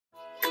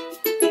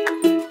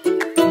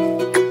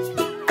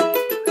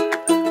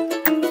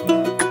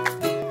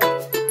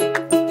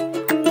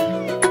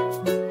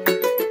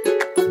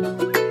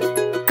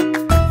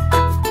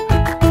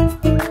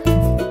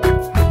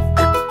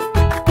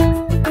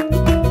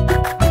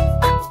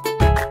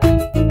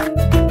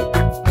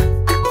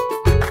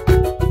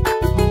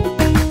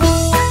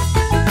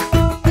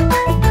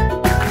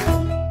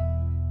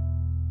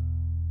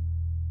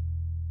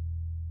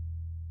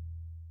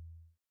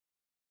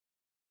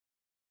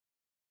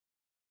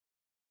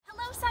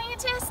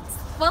scientists!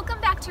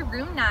 Welcome back to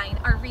Room 9,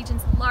 our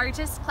region's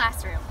largest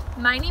classroom.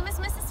 My name is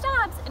Mrs.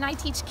 Stobbs and I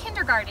teach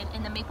kindergarten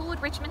in the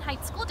Maplewood-Richmond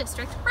Heights School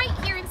District right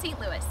here in St.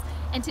 Louis.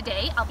 And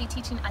today I'll be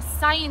teaching a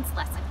science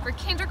lesson for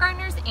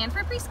kindergartners and for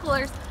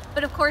preschoolers,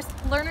 but of course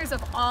learners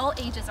of all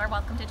ages are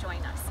welcome to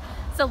join us.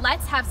 So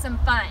let's have some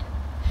fun.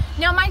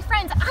 Now my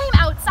friends, I'm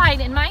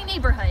outside in my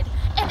neighborhood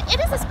and it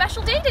is a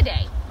special day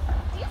today.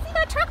 Do you see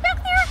that truck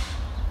back there?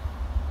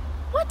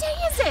 What day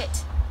is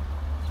it?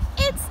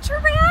 It's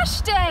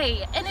trash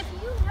day, and if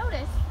you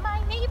notice,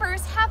 my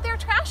neighbors have their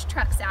trash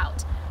trucks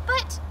out.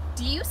 But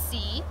do you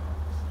see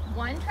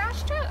one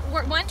trash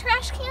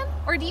can,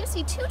 or do you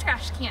see two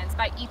trash cans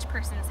by each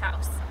person's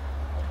house?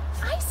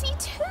 I see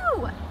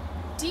two.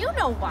 Do you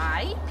know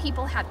why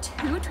people have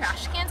two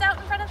trash cans out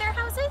in front of their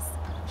houses?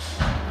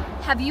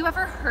 Have you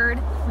ever heard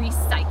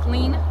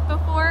recycling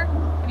before?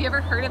 Have you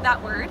ever heard of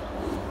that word?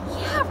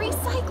 Yeah,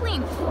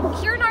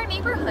 recycling. Here in our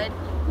neighborhood,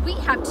 we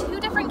have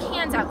two different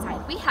cans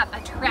outside. We have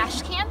a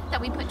trash can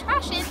that we put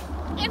trash in,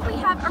 and we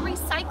have a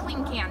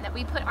recycling can that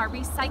we put our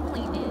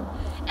recycling in.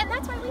 And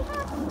that's why we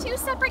have two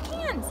separate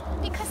cans,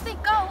 because they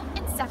go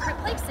in separate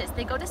places.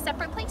 They go to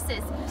separate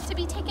places to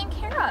be taken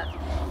care of.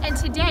 And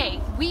today,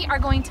 we are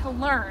going to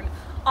learn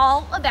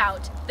all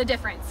about the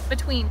difference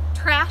between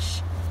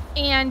trash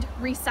and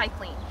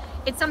recycling.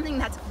 It's something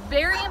that's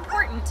very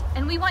important,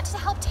 and we want to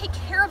help take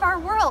care of our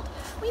world.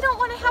 We don't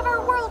want to have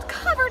our world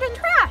covered in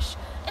trash.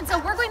 And so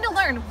we're going to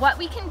learn what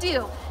we can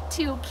do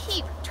to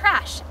keep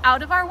trash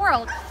out of our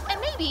world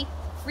and maybe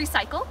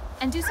recycle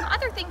and do some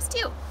other things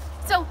too.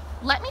 So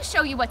let me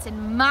show you what's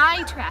in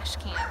my trash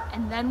can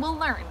and then we'll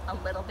learn a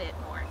little bit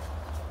more.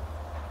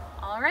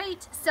 All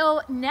right,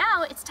 so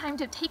now it's time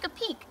to take a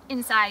peek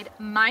inside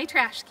my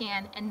trash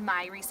can and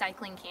my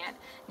recycling can.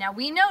 Now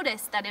we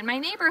noticed that in my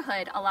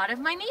neighborhood, a lot of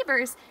my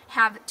neighbors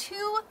have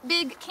two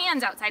big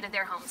cans outside of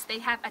their homes. They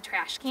have a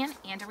trash can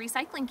and a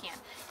recycling can.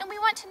 And we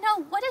want to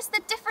know what is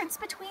the difference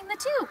between the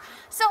two.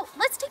 So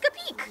let's take a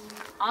peek.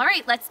 All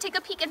right, let's take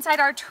a peek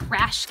inside our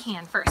trash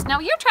can first. Now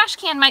your trash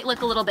can might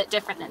look a little bit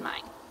different than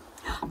mine.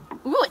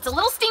 Ooh, it's a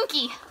little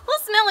stinky, a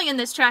little smelly in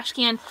this trash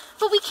can,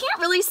 but we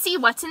can't really see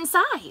what's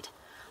inside.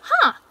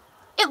 Huh,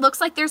 it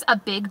looks like there's a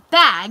big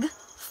bag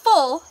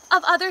full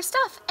of other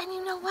stuff. And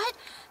you know what?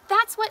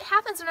 That's what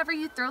happens whenever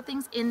you throw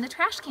things in the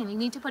trash can. You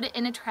need to put it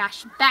in a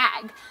trash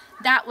bag.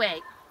 That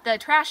way, the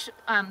trash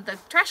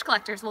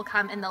collectors will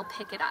come and they'll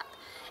pick it up.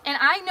 And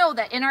I know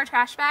that in our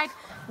trash bag,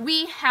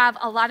 we have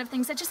a lot of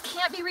things that just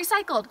can't be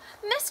recycled.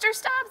 Mr.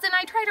 Stobbs and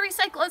I try to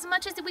recycle as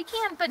much as we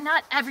can, but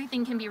not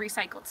everything can be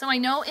recycled. So I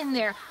know in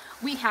there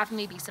we have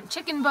maybe some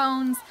chicken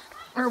bones,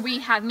 or we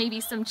have maybe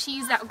some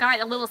cheese that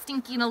got a little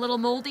stinky and a little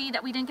moldy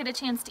that we didn't get a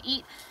chance to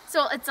eat.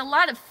 So it's a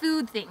lot of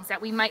food things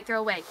that we might throw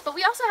away. But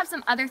we also have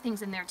some other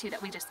things in there too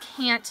that we just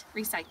can't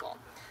recycle.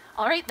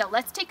 All right, though,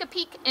 let's take a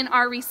peek in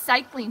our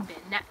recycling bin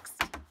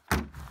next.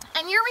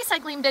 And your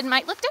recycling bin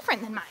might look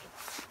different than mine.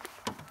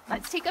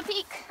 Let's take a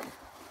peek.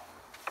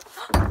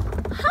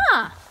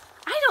 Huh,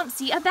 I don't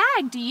see a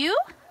bag, do you?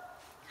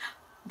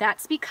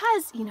 That's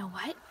because, you know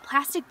what?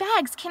 Plastic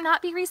bags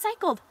cannot be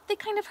recycled. They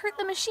kind of hurt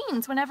the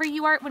machines. Whenever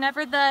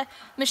the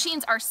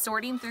machines are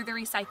sorting through the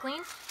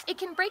recycling, it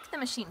can break the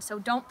machine. So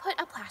don't put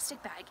a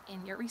plastic bag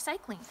in your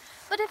recycling.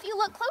 But if you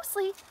look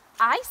closely,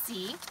 I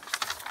see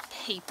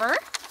paper.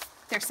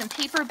 There's some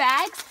paper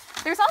bags.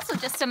 There's also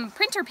just some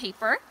printer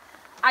paper.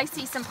 I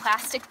see some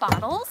plastic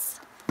bottles.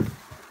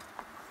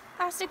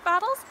 I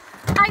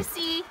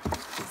see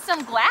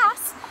some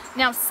glass.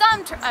 Now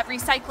some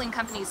recycling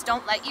companies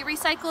don't let you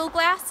recycle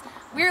glass.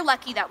 We're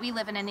lucky that we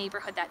live in a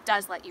neighborhood that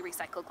does let you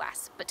recycle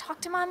glass. But talk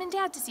to Mom and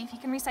Dad to see if you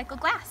can recycle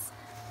glass.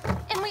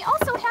 And we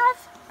also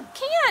have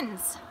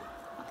cans.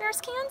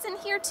 There's cans in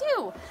here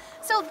too.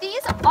 So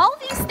all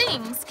these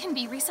things can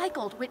be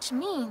recycled, which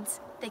means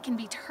they can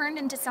be turned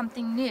into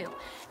something new.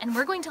 And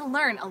we're going to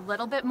learn a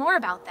little bit more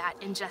about that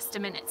in just a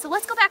minute. So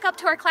let's go back up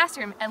to our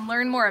classroom and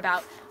learn more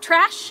about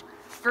trash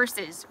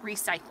versus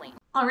recycling.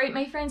 All right,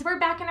 my friends, we're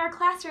back in our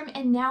classroom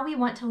and now we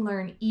want to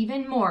learn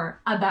even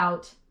more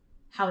about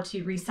how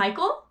to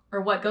recycle,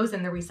 or what goes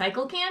in the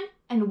recycle can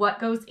and what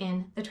goes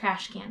in the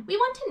trash can. We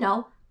want to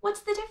know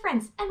what's the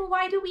difference and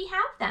why do we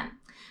have them?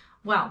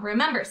 Well,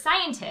 remember,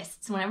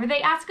 scientists, whenever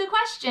they ask a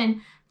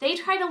question, they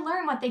try to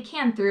learn what they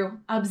can through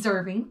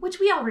observing, which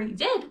we already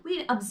did.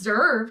 We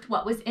observed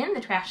what was in the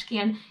trash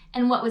can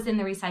and what was in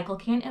the recycle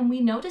can, and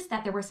we noticed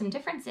that there were some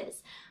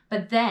differences.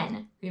 But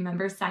then,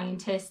 remember,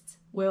 scientists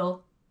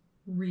will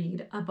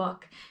read a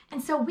book.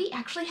 And so we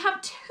actually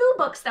have two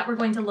books that we're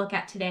going to look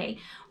at today.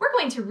 We're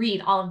going to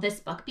read all of this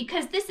book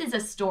because this is a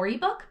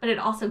storybook, but it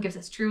also gives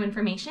us true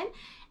information.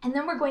 And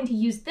then we're going to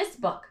use this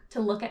book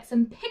to look at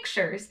some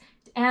pictures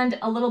and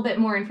a little bit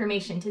more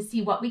information to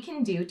see what we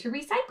can do to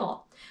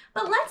recycle.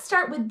 But let's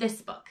start with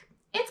this book.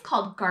 It's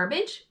called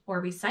Garbage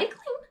or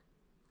Recycling.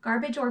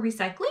 Garbage or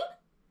Recycling?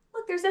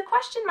 Look, there's a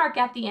question mark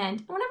at the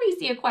end. Whenever you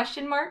see a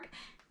question mark,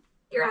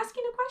 you're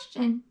asking a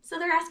question. So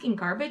they're asking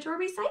garbage or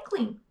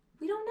recycling.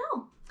 We don't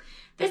know.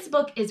 This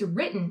book is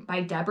written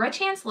by Deborah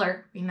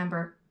Chancellor.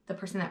 Remember, the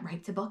person that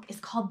writes a book is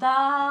called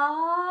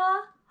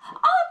the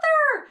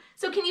Author!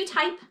 So can you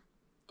type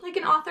like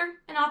an author?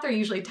 An author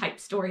usually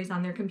types stories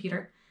on their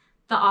computer.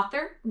 The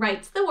author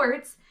writes the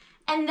words,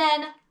 and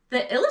then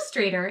the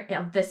illustrator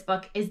of this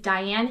book is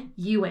Diane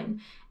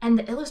Ewan, and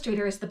the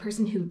illustrator is the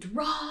person who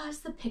draws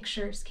the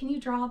pictures. Can you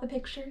draw the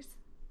pictures?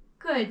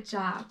 Good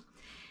job.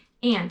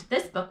 And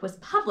this book was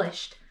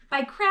published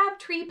by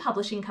Crabtree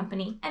Publishing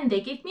Company, and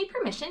they gave me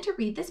permission to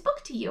read this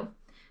book to you.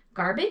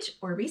 Garbage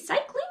or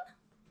recycling?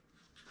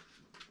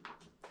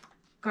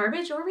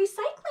 Garbage or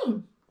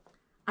recycling?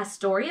 A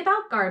story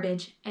about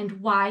garbage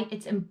and why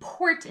it's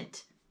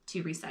important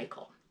to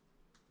recycle.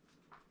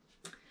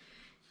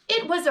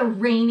 It was a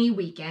rainy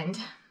weekend.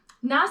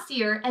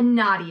 Nasir and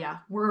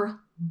Nadia were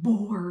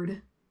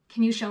bored.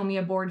 Can you show me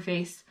a bored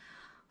face?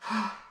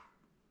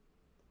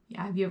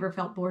 Yeah, have you ever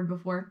felt bored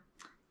before?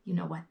 You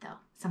know what though?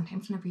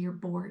 Sometimes whenever you're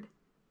bored,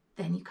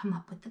 then you come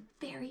up with the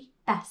very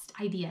best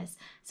ideas.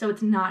 So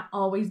it's not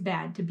always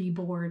bad to be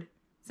bored.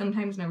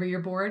 Sometimes whenever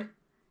you're bored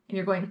and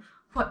you're going,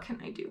 what can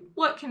I do?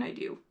 What can I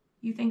do?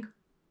 You think,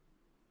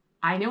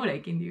 I know what I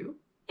can do.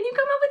 And you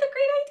come up with a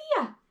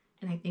great idea.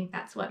 And I think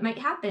that's what might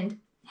happen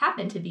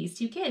to these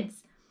two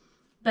kids.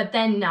 But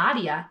then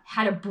Nadia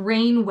had a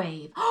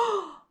brainwave.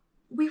 Oh,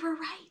 we were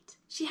right.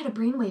 She had a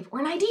brainwave or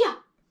an idea.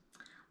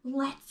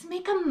 Let's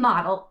make a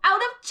model out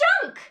of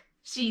junk,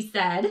 she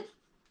said.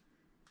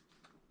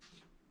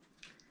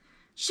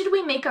 Should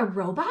we make a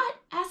robot?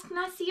 Asked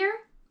Nasir.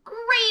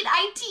 Great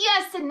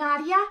idea, said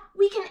Nadia.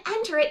 We can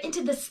enter it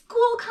into the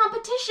school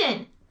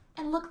competition.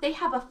 And look, they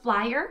have a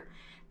flyer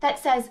that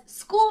says,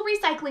 school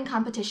recycling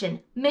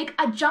competition. Make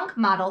a junk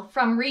model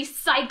from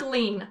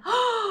recycling.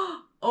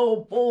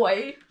 Oh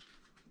boy.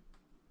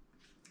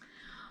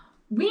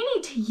 We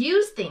need to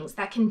use things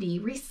that can be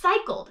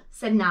recycled,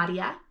 said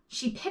Nadia.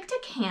 She picked a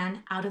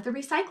can out of the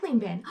recycling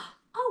bin.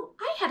 Oh,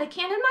 I had a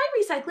can in my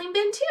recycling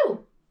bin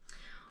too.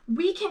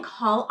 We can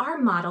call our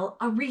model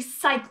a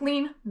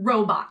recycling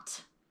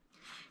robot.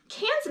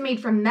 Cans made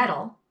from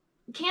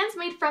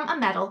a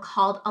metal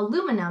called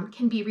aluminum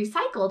can be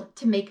recycled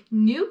to make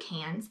new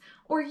cans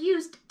or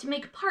used to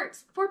make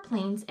parts for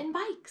planes and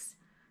bikes.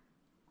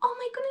 Oh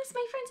my goodness,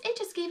 my friends, it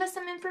just gave us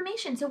some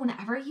information. So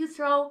whenever you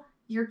throw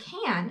your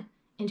can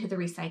into the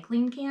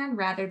recycling can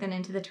rather than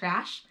into the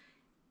trash,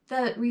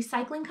 the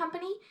recycling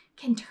company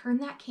can turn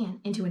that can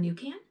into a new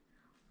can,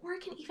 or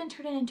it can even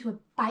turn it into a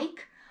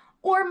bike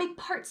or make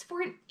parts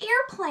for an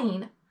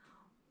airplane.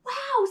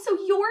 Wow, so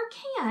your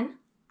can,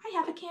 I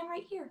have a can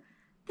right here.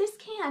 This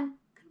can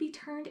could be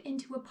turned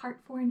into a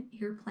part for an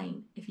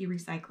airplane if you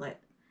recycle it.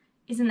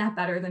 Isn't that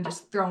better than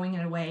just throwing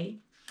it away?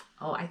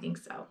 Oh, I think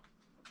so.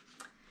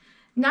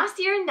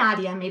 Nasir and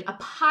Nadia made a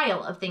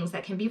pile of things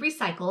that can be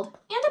recycled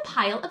and a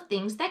pile of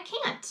things that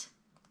can't.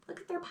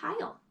 Look at their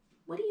pile.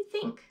 What do you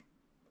think?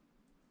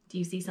 Do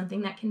you see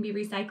something that can be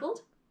recycled?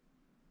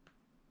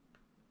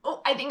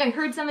 Oh, I think I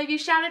heard some of you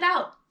shout it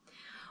out.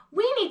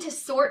 We need to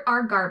sort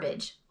our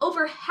garbage.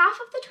 Over half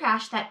of the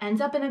trash that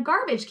ends up in a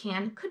garbage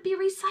can could be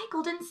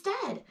recycled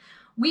instead.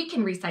 We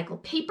can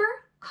recycle paper,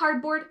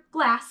 cardboard,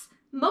 glass,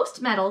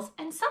 most metals,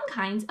 and some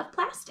kinds of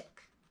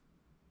plastic.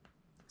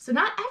 So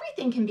not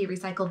everything can be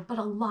recycled, but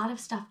a lot of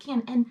stuff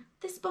can. And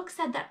this book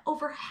said that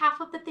over half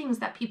of the things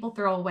that people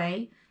throw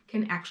away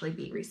can actually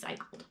be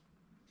recycled.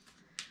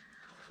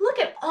 Look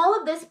at all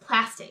of this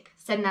plastic,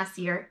 said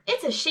Nasir.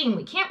 It's a shame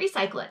we can't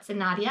recycle it, said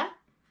Nadia.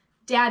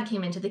 Dad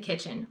came into the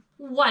kitchen.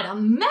 What a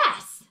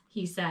mess,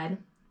 he said.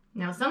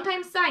 Now,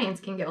 sometimes science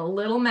can get a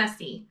little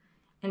messy,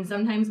 and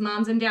sometimes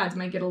moms and dads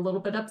might get a little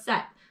bit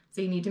upset.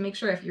 So you need to make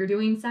sure if you're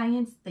doing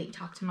science that you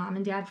talk to mom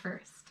and dad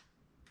first.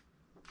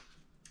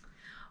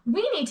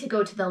 We need to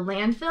go to the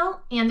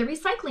landfill and the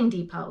recycling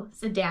depot,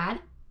 said Dad.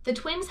 The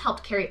twins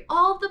helped carry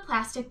all the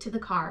plastic to the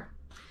car.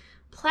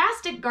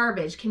 Plastic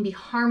garbage can be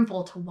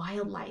harmful to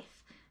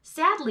wildlife.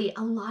 Sadly,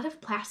 a lot of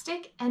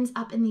plastic ends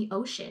up in the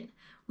ocean.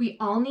 We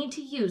all need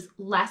to use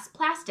less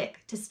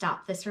plastic to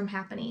stop this from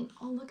happening.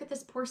 Oh, look at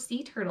this poor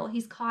sea turtle.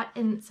 He's caught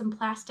in some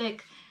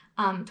plastic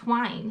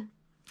twine.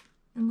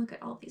 And look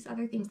at all these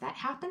other things that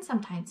happen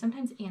sometimes.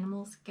 Sometimes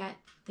animals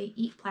they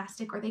eat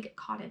plastic or they get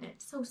caught in it.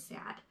 So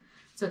sad.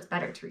 So it's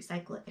better to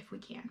recycle it if we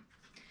can.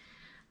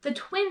 The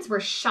twins were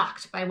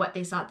shocked by what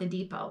they saw at the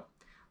depot.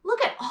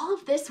 Look at all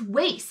of this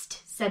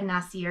waste, said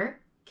Nasir.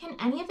 Can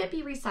any of it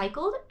be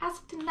recycled?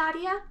 Asked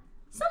Nadia.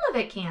 Some of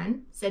it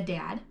can, said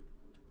Dad.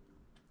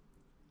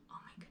 Oh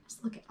my goodness,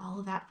 look at all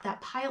of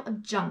that pile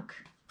of junk.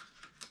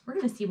 We're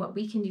going to see what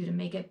we can do to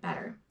make it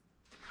better.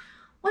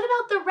 What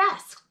about the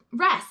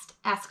rest?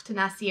 Asked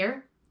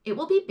Nasir. It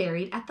will be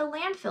buried at the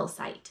landfill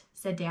site,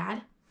 said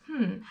Dad.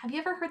 Have you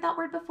ever heard that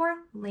word before?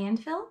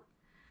 Landfill?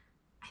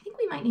 I think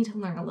we might need to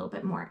learn a little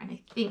bit more, and I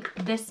think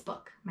this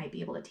book might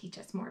be able to teach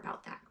us more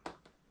about that.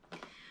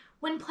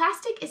 When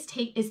plastic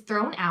is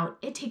thrown out,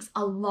 it takes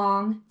a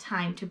long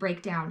time to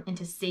break down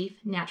into safe,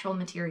 natural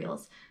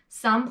materials.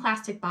 Some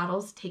plastic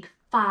bottles take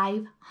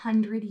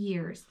 500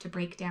 years to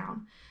break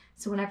down.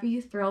 So whenever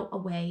you throw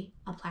away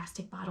a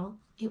plastic bottle,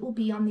 it will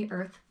be on the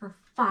earth for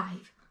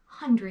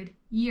 500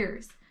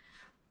 years.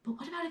 But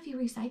what about if you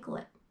recycle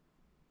it?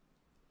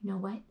 You know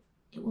what?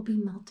 it will be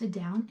melted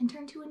down and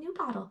turned to a new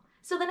bottle.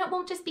 So then it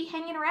won't just be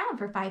hanging around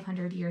for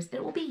 500 years.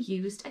 It will be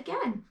used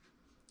again.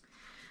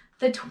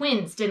 The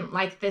twins didn't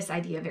like this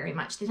idea very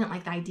much. They didn't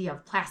like the idea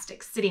of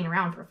plastic sitting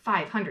around for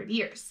 500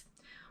 years.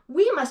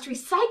 We must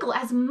recycle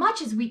as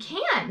much as we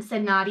can,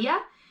 said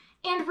Nadia,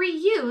 and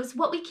reuse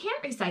what we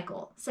can't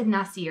recycle, said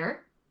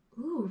Nasir.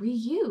 Ooh,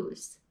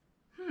 reuse.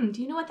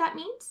 Do you know what that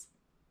means?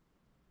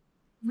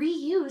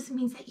 Reuse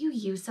means that you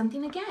use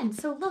something again.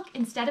 So look,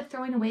 instead of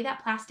throwing away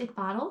that plastic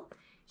bottle,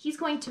 he's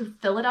going to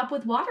fill it up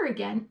with water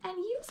again and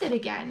use it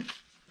again.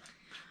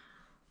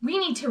 We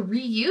need to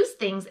reuse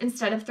things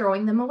instead of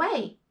throwing them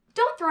away.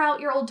 Don't throw out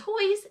your old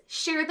toys.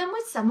 Share them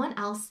with someone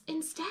else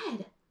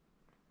instead.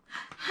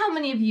 How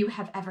many of you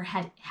have ever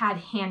had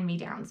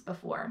hand-me-downs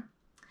before?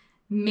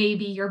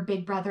 Maybe your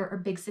big brother or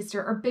big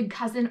sister or big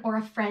cousin or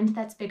a friend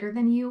that's bigger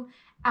than you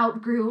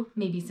outgrew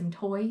maybe some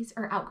toys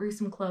or outgrew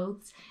some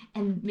clothes,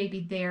 and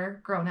maybe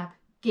their grown-up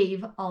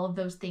gave all of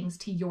those things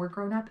to your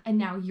grown-up, and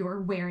now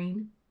you're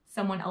wearing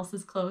someone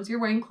else's clothes. You're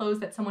wearing clothes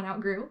that someone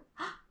outgrew.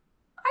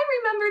 I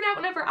remember that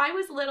whenever I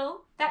was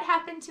little, that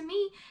happened to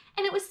me,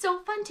 and it was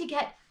so fun to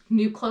get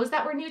new clothes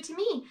that were new to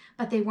me,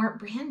 but they weren't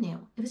brand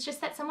new. It was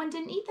just that someone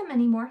didn't need them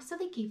anymore, so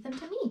they gave them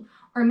to me.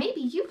 Or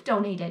maybe you've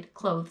donated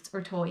clothes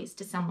or toys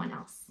to someone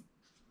else.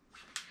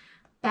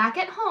 Back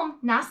at home,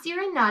 Nasir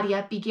and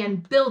Nadia began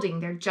building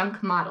their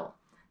junk model.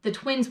 The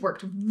twins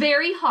worked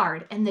very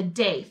hard, and the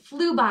day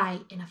flew by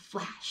in a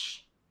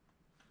flash.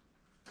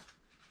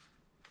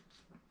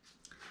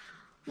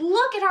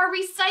 Look at our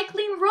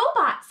recycling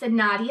robot, said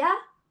Nadia.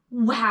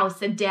 Wow,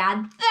 said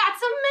Dad,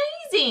 that's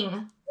amazing.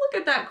 Look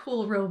at that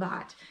cool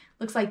robot.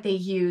 Looks like they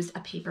used a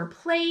paper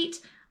plate,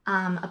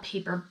 a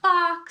paper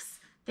box.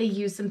 They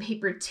used some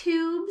paper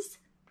tubes.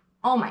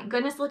 Oh my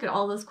goodness, look at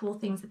all those cool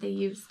things that they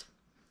used.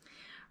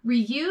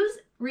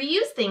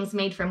 Reuse things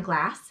made from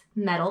glass,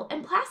 metal,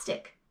 and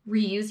plastic.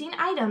 Reusing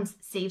items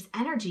saves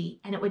energy,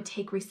 and it would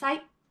take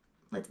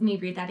Let me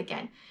read that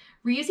again.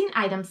 Reusing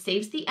items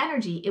saves the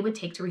energy it would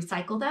take to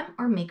recycle them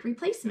or make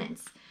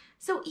replacements.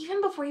 So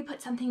even before you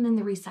put something in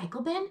the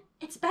recycle bin,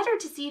 it's better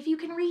to see if you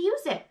can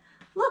reuse it.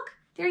 Look,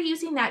 they're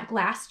using that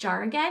glass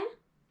jar again.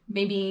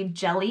 Maybe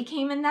jelly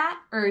came in that,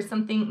 or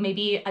something,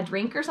 maybe a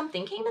drink or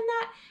something came in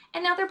that,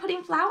 and now they're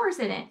putting flowers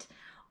in it.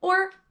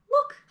 Or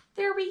look,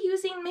 they're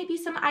reusing maybe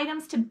some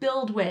items to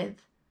build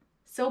with.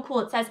 So cool,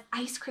 it says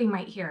ice cream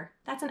right here.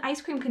 That's an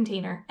ice cream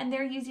container, and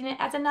they're using it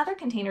as another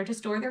container to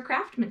store their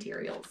craft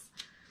materials.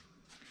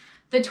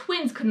 The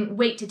twins couldn't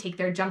wait to take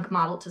their junk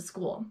model to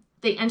school.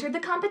 They entered the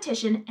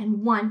competition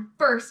and won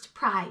first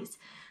prize.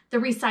 The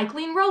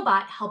recycling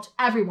robot helped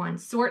everyone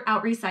sort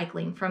out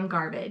recycling from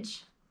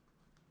garbage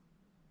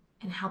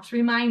and helps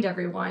remind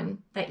everyone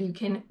that you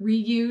can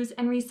reuse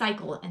and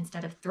recycle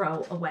instead of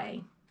throw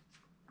away.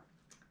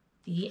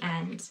 The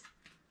end.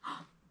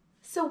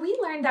 So we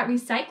learned that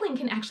recycling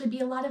can actually be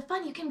a lot of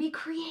fun. You can be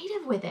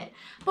creative with it.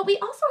 But we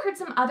also heard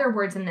some other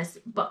words in this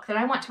book that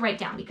I want to write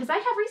down because I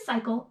have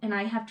recycle and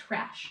I have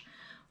trash.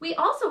 We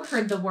also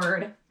heard the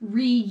word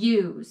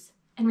reuse.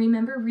 And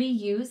remember,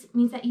 reuse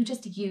means that you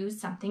just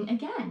use something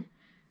again.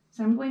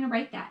 So I'm going to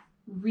write that.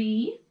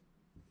 Reuse.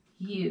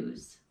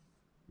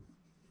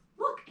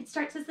 Look, it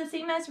starts as the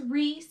same as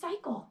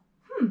recycle.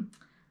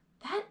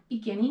 That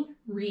beginning,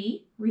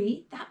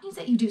 that means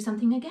that you do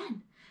something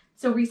again.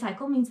 So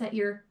recycle means that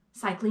you're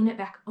cycling it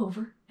back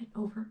over and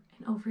over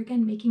and over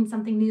again, making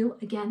something new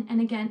again and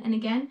again and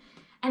again.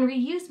 And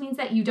reuse means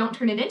that you don't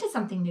turn it into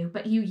something new,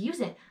 but you use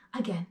it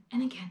again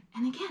and again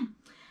and again.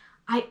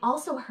 I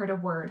also heard a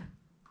word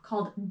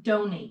called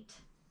donate.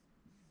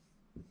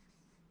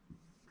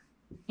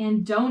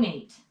 And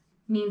donate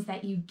means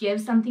that you give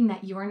something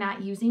that you're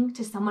not using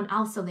to someone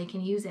else so they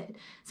can use it.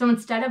 So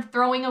instead of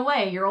throwing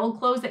away your old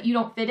clothes that you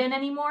don't fit in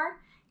anymore,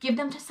 give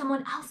them to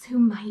someone else who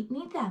might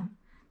need them.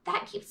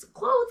 That keeps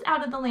clothes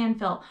out of the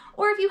landfill.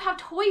 Or if you have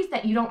toys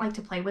that you don't like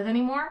to play with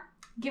anymore,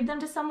 give them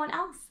to someone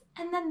else,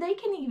 and then they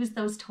can use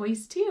those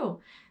toys too.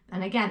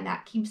 And again,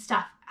 that keeps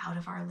stuff out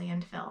of our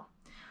landfill.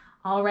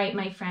 All right,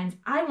 my friends,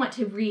 I want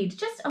to read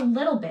just a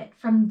little bit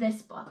from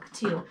this book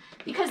too,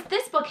 because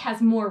this book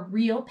has more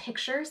real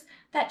pictures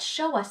that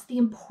show us the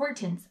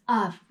importance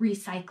of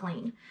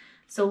recycling.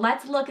 So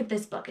let's look at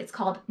this book. It's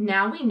called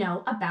Now We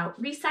Know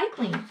About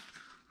Recycling.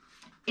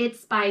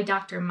 It's by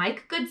Dr.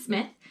 Mike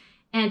Goldsmith,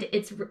 and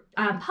it's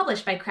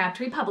published by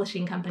Crabtree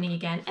Publishing Company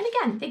again. And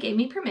again, they gave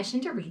me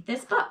permission to read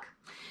this book.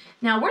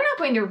 Now, we're not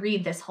going to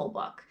read this whole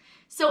book.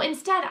 So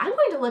instead, I'm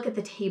going to look at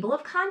the table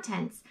of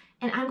contents,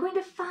 and I'm going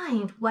to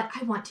find what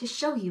I want to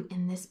show you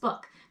in this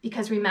book.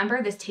 Because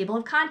remember, this table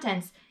of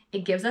contents,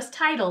 it gives us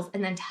titles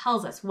and then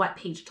tells us what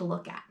page to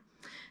look at.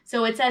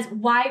 So it says,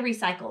 why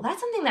recycle? That's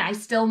something that I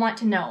still want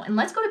to know. And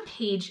let's go to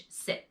page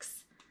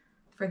 6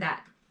 for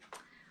that.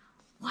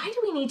 Why do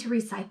we need to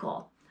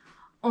recycle?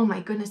 Oh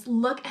my goodness,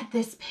 look at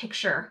this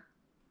picture.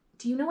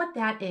 Do you know what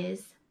that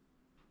is?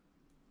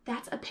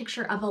 That's a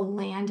picture of a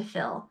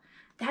landfill.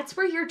 That's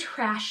where your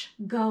trash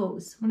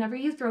goes. Whenever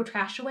you throw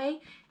trash away,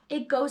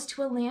 it goes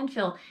to a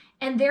landfill.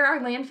 And there are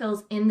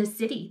landfills in the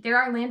city. There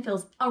are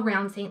landfills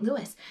around St.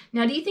 Louis.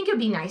 Now, do you think it would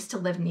be nice to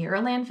live near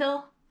a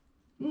landfill?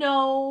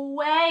 No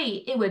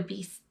way. It would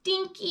be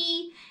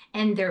stinky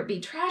and there would be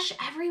trash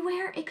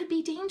everywhere. It could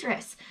be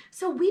dangerous.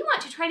 So we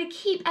want to try to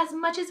keep as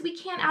much as we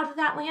can out of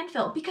that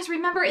landfill, because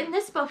remember, in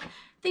this book,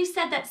 they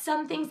said that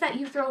some things that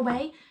you throw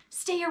away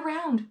stay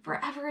around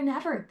forever and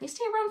ever. They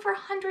stay around for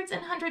hundreds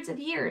and hundreds of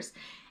years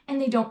and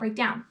they don't break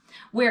down.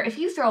 Where if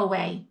you throw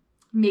away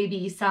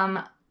maybe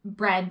some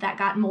bread that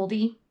got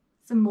moldy,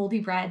 some moldy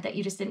bread that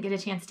you just didn't get a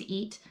chance to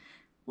eat,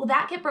 will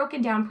that get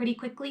broken down pretty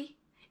quickly?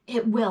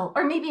 It will.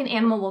 Or maybe an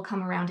animal will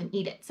come around and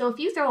eat it. So if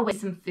you throw away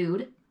some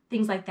food,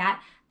 things like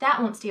that,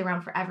 that won't stay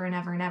around forever and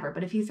ever and ever.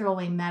 But if you throw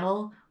away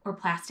metal or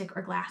plastic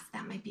or glass,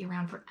 that might be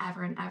around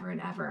forever and ever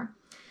and ever.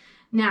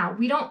 Now,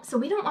 we don't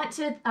want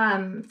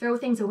to throw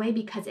things away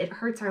because it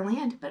hurts our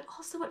land, but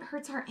also it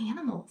hurts our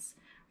animals.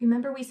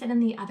 Remember we said in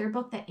the other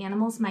book that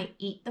animals might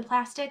eat the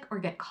plastic or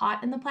get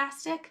caught in the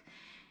plastic?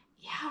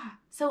 Yeah,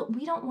 so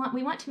we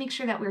want to make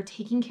sure that we're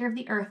taking care of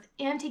the earth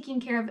and taking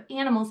care of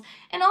animals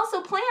and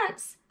also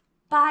plants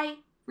by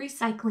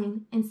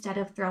recycling instead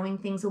of throwing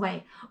things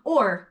away,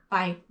 or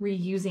by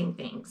reusing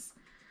things.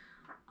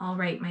 All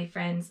right, my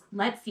friends,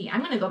 let's see. I'm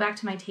going to go back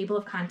to my table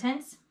of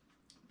contents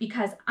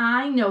because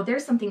I know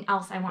there's something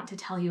else I want to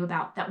tell you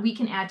about that we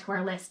can add to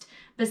our list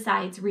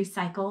besides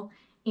recycle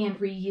and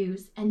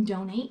reuse and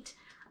donate.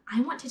 I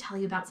want to tell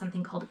you about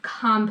something called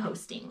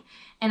composting.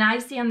 And I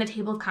see on the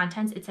table of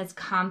contents, it says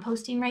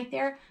composting right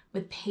there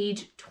with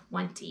page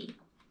 20.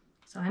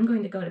 So I'm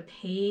going to go to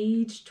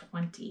page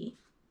 20.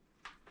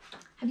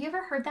 Have you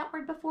ever heard that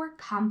word before,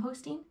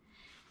 composting?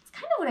 It's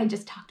kind of what I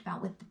just talked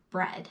about with the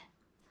bread.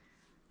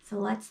 So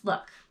let's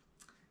look.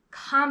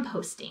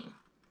 Composting.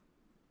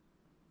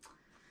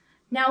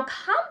 Now,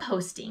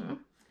 composting,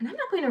 and I'm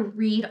not going to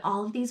read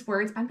all of these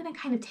words, I'm going to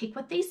kind of take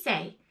what they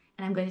say,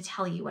 and I'm going to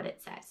tell you what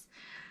it says.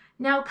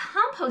 Now,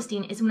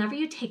 composting is whenever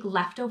you take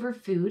leftover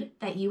food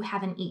that you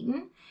haven't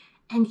eaten,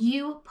 and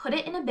you put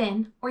it in a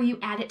bin, or you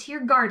add it to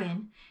your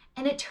garden,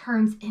 and it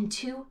turns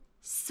into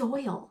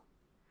soil.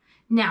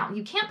 Now,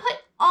 you can't put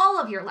all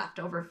of your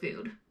leftover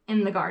food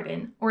in the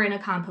garden or in a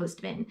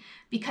compost bin,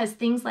 because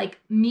things like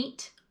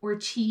meat or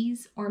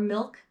cheese or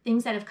milk,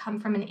 things that have come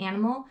from an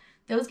animal,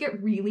 those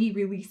get really,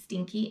 really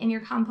stinky in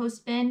your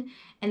compost bin,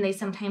 and they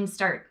sometimes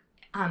start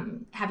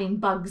having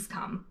bugs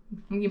come.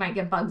 You might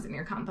get bugs in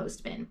your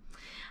compost bin.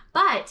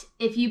 But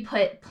if you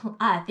put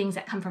things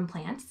that come from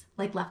plants,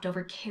 like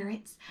leftover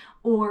carrots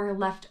or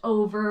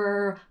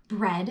leftover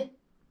bread,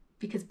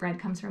 because bread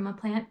comes from a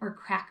plant, or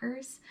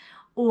crackers,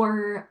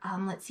 or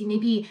let's see,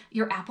 maybe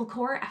your apple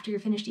core, after you're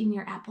finished eating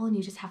your apple and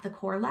you just have the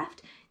core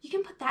left, you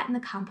can put that in the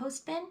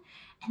compost bin,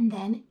 and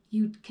then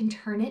you can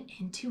turn it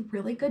into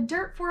really good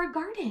dirt for a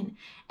garden.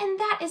 And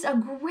that is a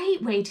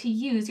great way to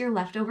use your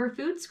leftover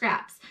food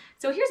scraps.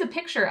 So here's a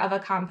picture of a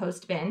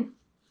compost bin.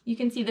 You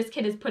can see this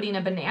kid is putting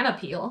a banana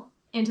peel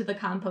into the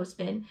compost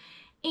bin.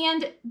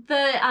 And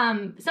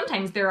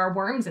sometimes there are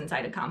worms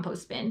inside a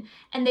compost bin,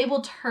 and they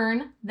will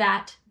turn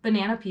that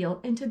banana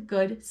peel into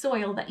good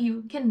soil that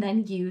you can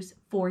then use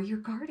for your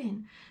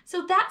garden.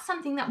 So that's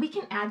something that we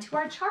can add to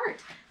our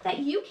chart, that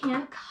you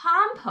can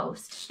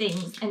compost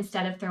things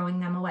instead of throwing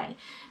them away.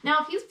 Now,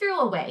 if you throw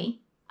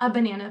away a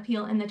banana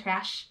peel in the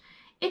trash,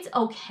 it's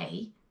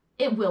okay.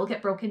 It will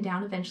get broken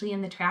down eventually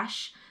in the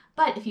trash.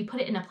 But if you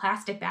put it in a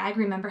plastic bag,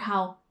 remember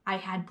how I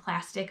had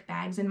plastic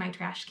bags in my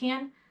trash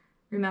can?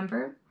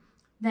 Remember?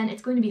 Then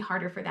it's going to be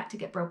harder for that to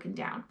get broken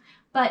down.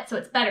 So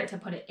it's better to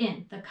put it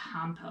in the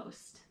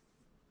compost.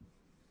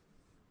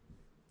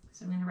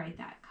 So I'm going to write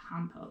that,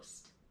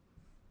 compost.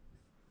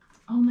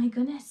 Oh my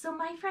goodness. So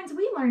my friends,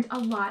 we learned a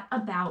lot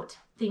about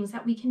things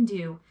that we can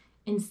do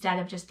instead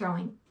of just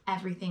throwing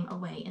everything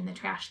away in the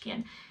trash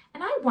can.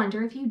 And I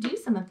wonder if you do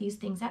some of these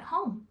things at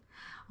home.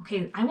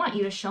 Okay, I want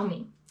you to show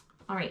me.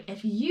 All right,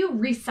 if you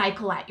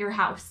recycle at your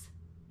house,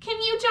 can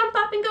you jump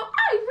up and go,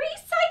 I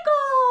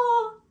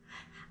recycle?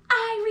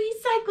 I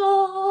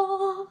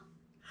recycle.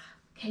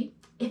 Okay,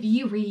 if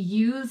you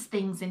reuse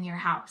things in your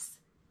house,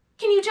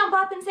 can you jump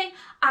up and say,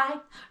 I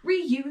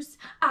reuse,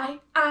 I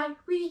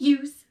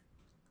reuse?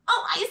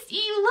 Oh, I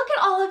see you. Look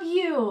at all of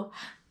you.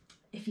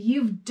 If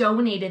you've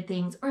donated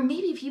things, or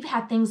maybe if you've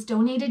had things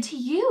donated to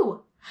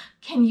you,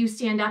 can you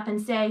stand up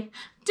and say,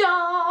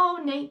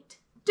 donate,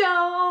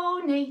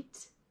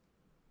 donate?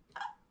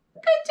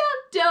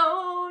 Good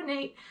job,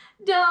 donate,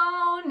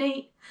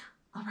 donate.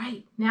 All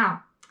right,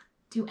 now,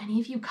 do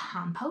any of you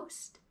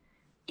compost?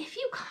 If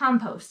you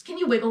compost, can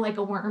you wiggle like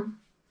a worm?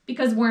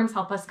 Because worms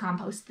help us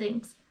compost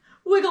things.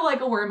 Wiggle like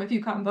a worm if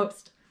you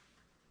compost.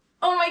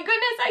 Oh my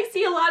goodness, I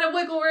see a lot of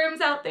wiggle worms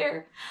out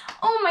there.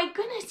 Oh my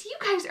goodness, you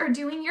guys are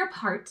doing your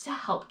part to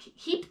help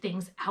keep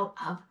things out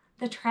of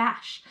the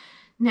trash.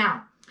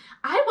 Now,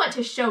 I want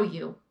to show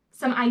you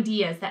some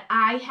ideas that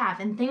I have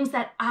and things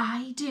that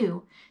I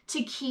do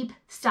to keep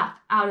stuff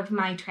out of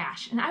my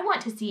trash. And I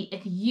want to see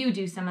if you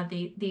do some of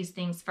these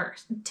things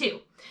first, too.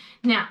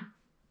 Now,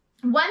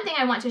 one thing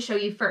I want to show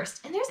you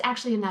first, and there's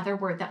actually another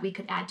word that we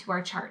could add to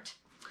our chart.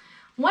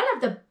 One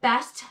of the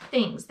best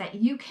things that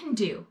you can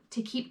do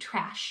to keep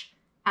trash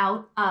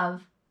out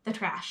of the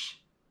trash,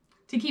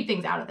 to keep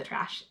things out of the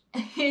trash,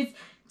 is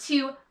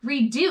to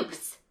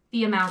reduce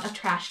the amount of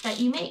trash that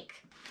you make.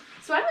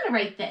 So I'm going to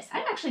write this.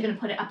 I'm actually going to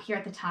put it up here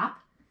at the top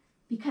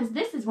because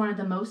this is one of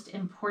the most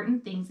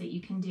important things that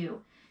you can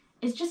do,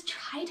 is just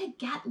try to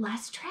get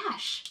less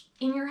trash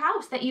in your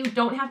house that you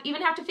don't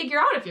even have to figure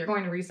out if you're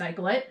going to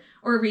recycle it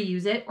or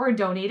reuse it or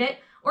donate it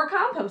or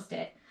compost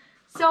it.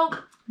 So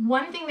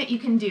one thing that you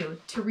can do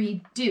to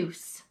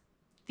reduce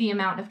the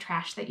amount of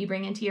trash that you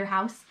bring into your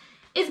house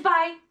is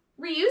by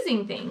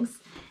reusing things.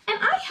 And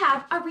I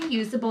have a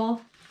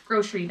reusable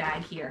grocery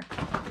bag here.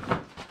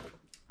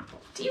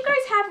 Do you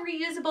guys have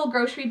reusable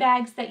grocery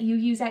bags that you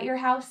use at your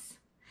house?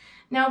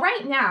 Now,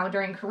 right now,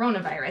 during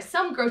coronavirus,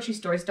 some grocery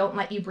stores don't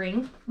let you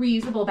bring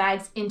reusable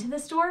bags into the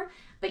store,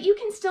 but you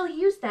can still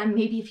use them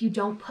maybe if you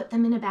don't put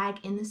them in a bag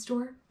in the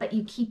store, but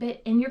you keep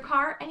it in your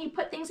car and you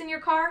put things in your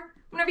car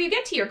whenever you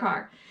get to your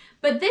car.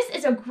 But this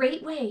is a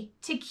great way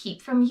to keep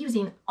from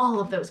using all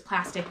of those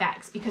plastic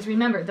bags, because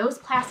remember, those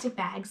plastic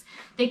bags,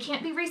 they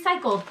can't be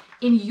recycled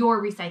in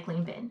your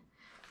recycling bin.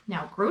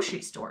 Now,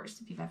 grocery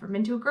stores, if you've ever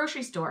been to a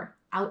grocery store,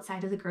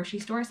 outside of the grocery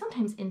store,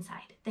 sometimes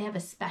inside, they have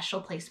a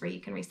special place where you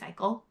can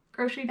recycle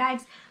grocery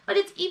bags, but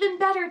it's even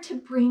better to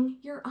bring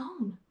your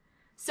own.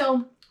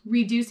 So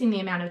reducing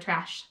the amount of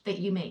trash that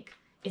you make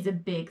is a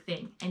big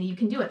thing, and you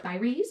can do it by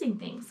reusing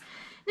things.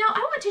 Now, I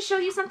want to show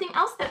you something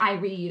else that I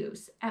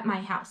reuse at my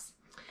house.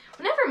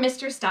 Whenever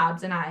Mr.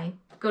 Stobbs and I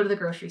go to the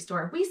grocery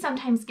store, we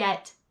sometimes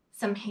get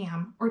some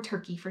ham or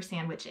turkey for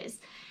sandwiches,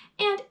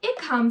 and it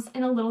comes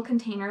in a little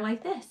container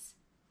like this.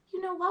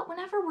 You know what?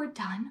 Whenever we're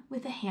done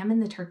with the ham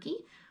and the turkey,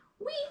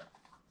 we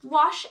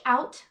wash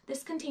out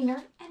this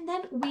container and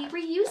then we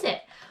reuse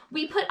it.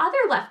 We put other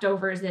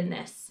leftovers in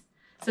this.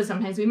 So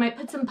sometimes we might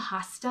put some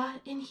pasta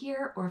in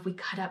here, or if we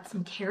cut up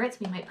some carrots,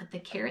 we might put the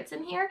carrots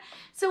in here.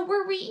 So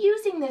we're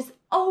reusing this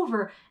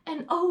over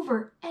and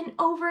over and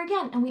over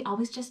again. And we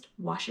always just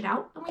wash it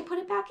out and we put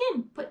it back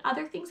in, put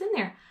other things in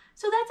there.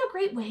 So that's a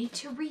great way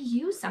to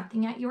reuse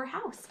something at your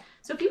house.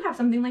 So if you have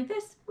something like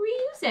this,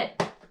 reuse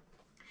it.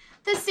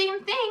 The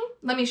same thing,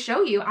 let me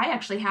show you. I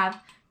actually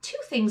have two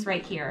things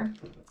right here.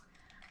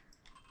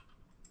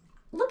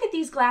 Look at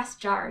these glass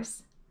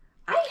jars.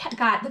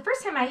 The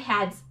first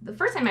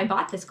time I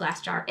bought this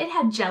glass jar, it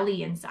had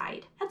jelly inside.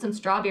 It had some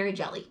strawberry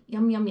jelly.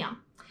 Yum, yum,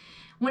 yum.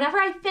 Whenever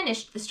I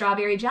finished the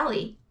strawberry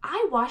jelly,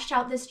 I washed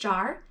out this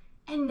jar,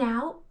 and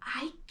now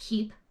I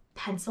keep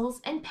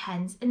pencils and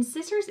pens and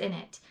scissors in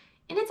it.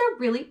 And it's a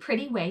really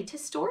pretty way to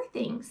store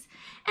things.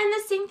 And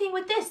the same thing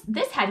with this.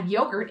 This had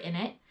yogurt in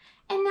it,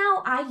 and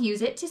now I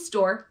use it to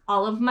store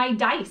all of my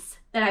dice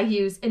that I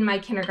use in my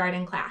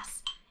kindergarten class.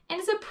 And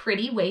it's a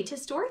pretty way to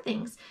store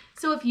things.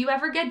 So if you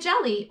ever get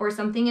jelly or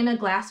something in a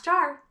glass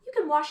jar, you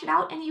can wash it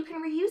out and you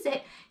can reuse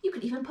it. You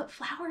could even put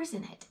flowers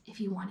in it if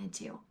you wanted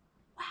to.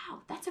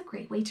 Wow, that's a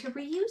great way to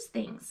reuse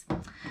things.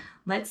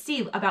 Let's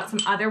see about some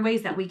other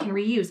ways that we can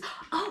reuse.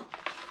 Oh,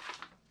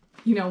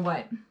 you know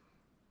what?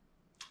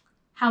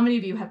 How many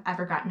of you have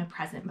ever gotten a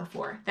present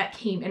before that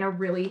came in a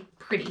really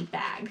pretty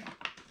bag?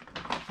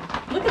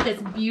 Look at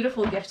this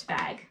beautiful gift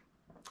bag.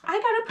 I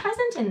got a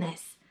present in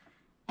this.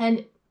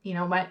 And you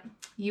know what?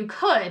 You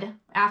could,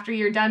 after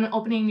you're done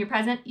opening your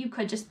present, you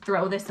could just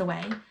throw this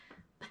away.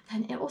 But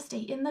then it will stay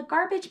in the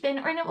garbage bin,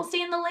 or it will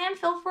stay in the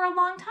landfill for a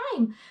long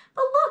time.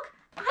 But look,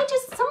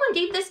 someone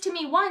gave this to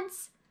me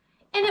once,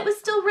 and it was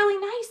still really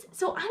nice,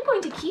 so I'm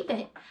going to keep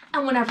it.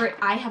 And whenever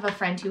I have a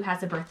friend who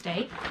has a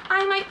birthday,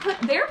 I might put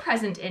their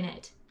present in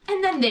it,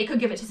 and then they could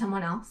give it to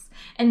someone else,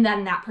 and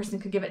then that person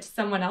could give it to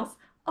someone else,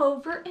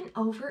 over and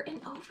over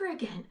and over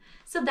again.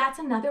 So that's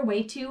another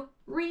way to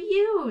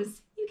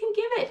reuse. You can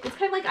give it. It's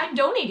kind of like I'm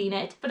donating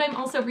it, but I'm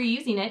also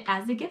reusing it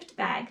as a gift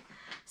bag.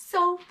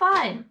 So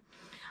fun.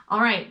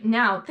 All right,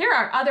 now there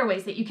are other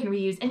ways that you can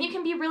reuse, and you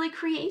can be really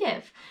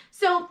creative.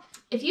 So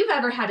if you've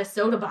ever had a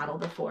soda bottle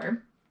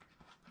before,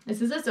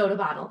 this is a soda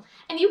bottle,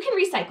 and you can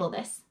recycle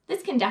this.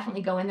 This can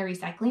definitely go in the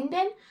recycling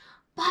bin,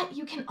 but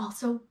you can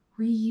also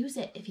reuse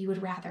it if you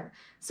would rather.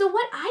 So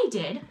what I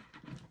did,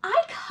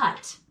 I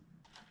cut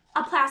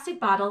a plastic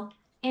bottle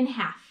in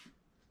half.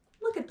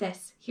 Look at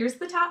this. Here's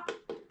the top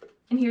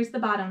and here's the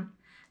bottom.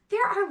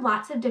 There are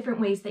lots of different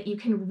ways that you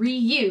can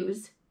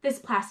reuse this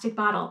plastic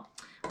bottle.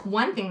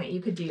 One thing that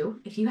you could do,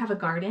 if you have a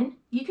garden,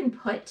 you can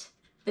put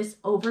this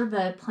over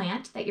the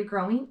plant that you're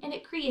growing, and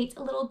it creates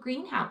a little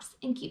greenhouse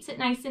and keeps it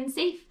nice and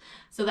safe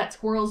so that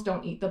squirrels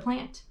don't eat the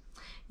plant.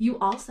 You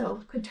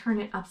also could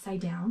turn it upside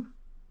down,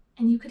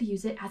 and you could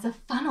use it as a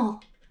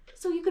funnel.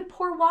 So you could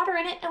pour water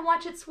in it and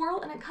watch it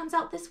swirl, and it comes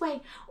out this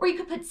way. Or you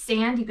could put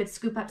sand, you could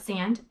scoop up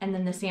sand, and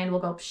then the sand will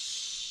go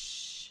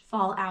psh,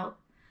 fall out.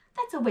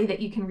 That's a way that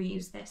you can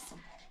reuse this.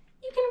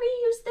 You can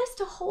reuse this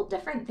to hold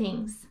different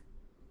things.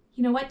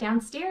 You know what?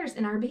 Downstairs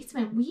in our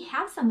basement, we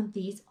have some of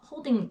these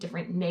holding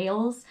different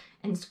nails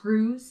and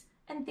screws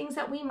and things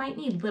that we might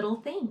need, little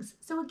things.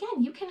 So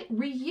again, you can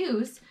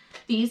reuse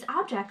these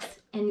objects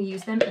and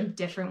use them in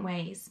different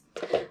ways.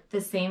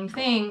 The same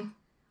thing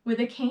with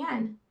a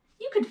can.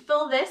 You could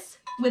fill this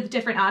with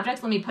different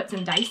objects. Let me put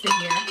some dice in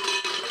here.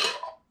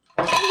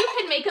 You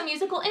could make a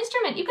musical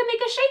instrument. You could make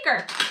a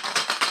shaker.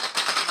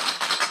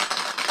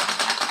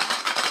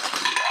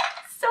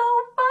 So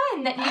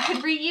fun that you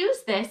could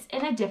reuse this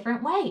in a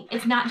different way.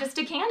 It's not just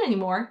a can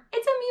anymore.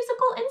 It's a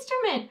musical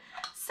instrument.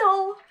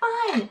 So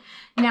fun.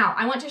 Now,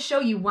 I want to show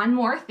you one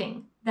more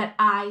thing that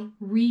I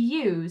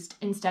reused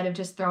instead of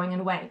just throwing it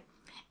away.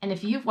 And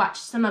if you've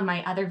watched some of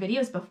my other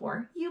videos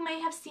before, you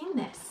may have seen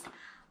this.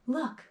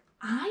 Look,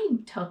 I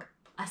took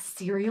a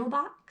cereal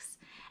box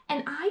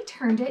and I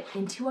turned it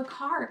into a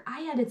car.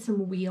 I added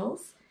some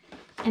wheels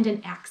and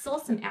an axle,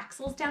 some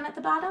axles down at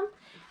the bottom.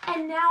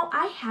 And now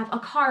I have a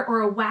car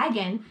or a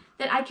wagon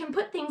that I can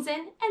put things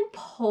in and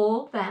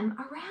pull them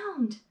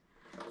around.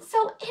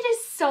 So it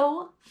is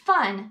so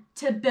fun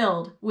to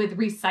build with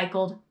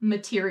recycled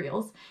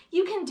materials.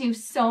 You can do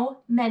so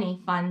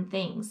many fun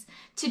things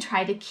to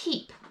try to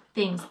keep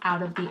things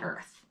out of the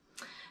earth.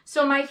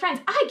 So my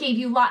friends, I gave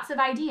you lots of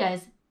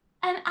ideas,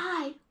 and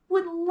I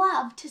would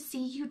love to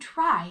see you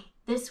try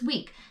this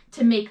week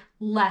to make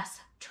less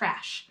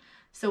trash.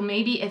 So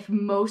maybe if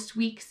most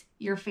weeks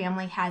your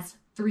family has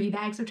 3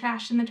 bags of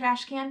trash in the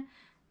trash can,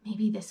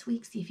 maybe this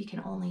week see if you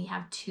can only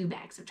have 2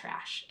 bags of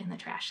trash in the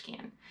trash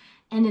can.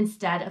 And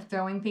instead of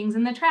throwing things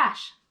in the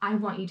trash, I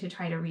want you to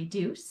try to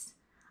reduce.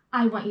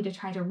 I want you to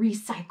try to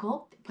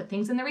recycle, put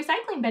things in the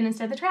recycling bin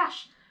instead of the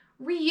trash.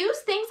 Reuse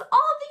things, all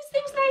of these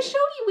things that I showed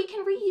you, we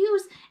can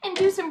reuse and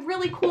do some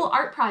really cool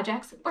art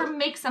projects or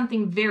make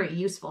something very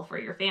useful for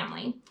your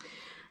family.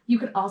 You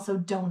could also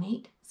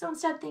donate. So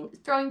instead of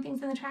throwing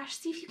things in the trash,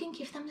 see if you can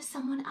give them to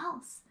someone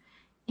else.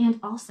 And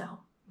also,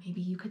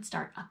 maybe you could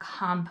start a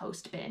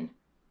compost bin.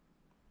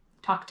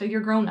 Talk to your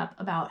grown-up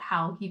about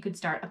how you could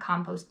start a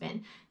compost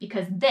bin,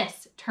 because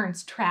this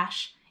turns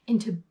trash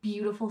into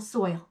beautiful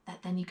soil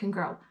that then you can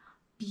grow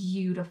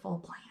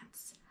beautiful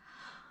plants.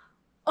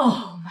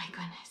 Oh my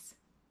goodness.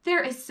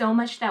 There is so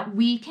much that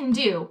we can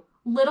do,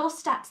 little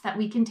steps that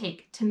we can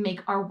take to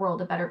make our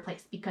world a better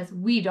place, because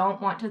we don't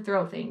want to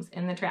throw things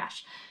in the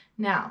trash.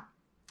 Now,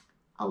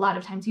 a lot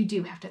of times you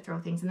do have to throw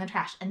things in the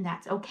trash, and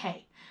that's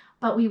okay.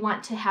 But we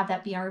want to have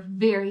that be our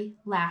very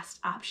last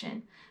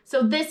option.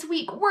 So this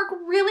week, work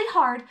really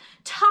hard,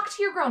 talk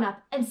to your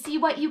grown-up, and see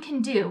what you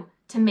can do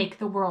to make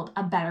the world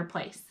a better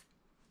place.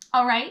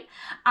 All right?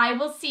 I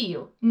will see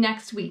you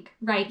next week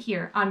right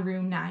here on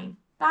Room 9.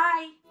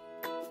 Bye.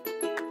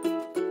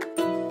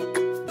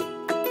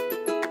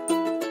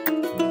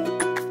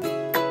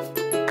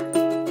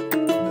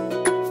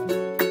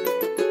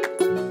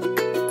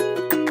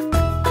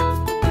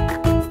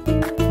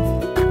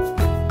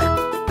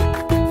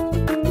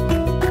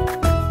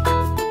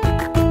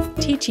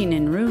 Teaching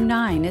in Room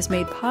 9 is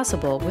made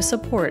possible with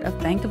support of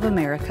Bank of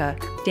America,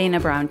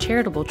 Dana Brown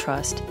Charitable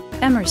Trust,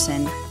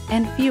 Emerson,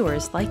 and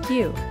viewers like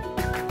you.